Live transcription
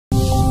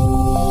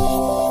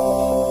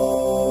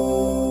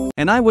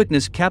An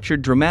eyewitness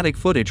captured dramatic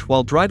footage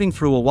while driving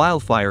through a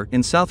wildfire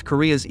in South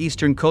Korea's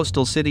eastern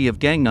coastal city of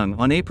Gangneung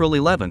on April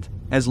 11,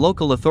 as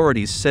local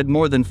authorities said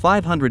more than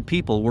 500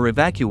 people were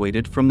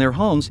evacuated from their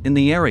homes in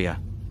the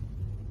area.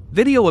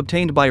 Video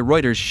obtained by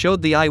Reuters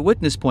showed the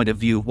eyewitness point of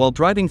view while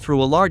driving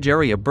through a large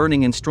area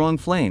burning in strong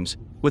flames,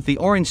 with the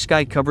orange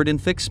sky covered in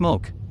thick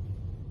smoke.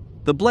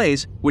 The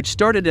blaze, which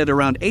started at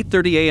around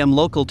 8:30 a.m.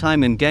 local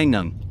time in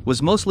Gangneung,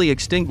 was mostly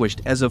extinguished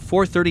as of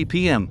 4:30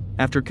 p.m.,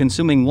 after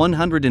consuming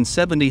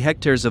 170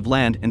 hectares of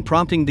land and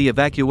prompting the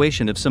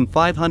evacuation of some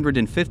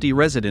 550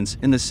 residents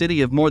in the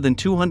city of more than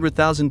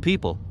 200,000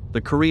 people,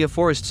 the Korea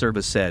Forest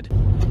Service said.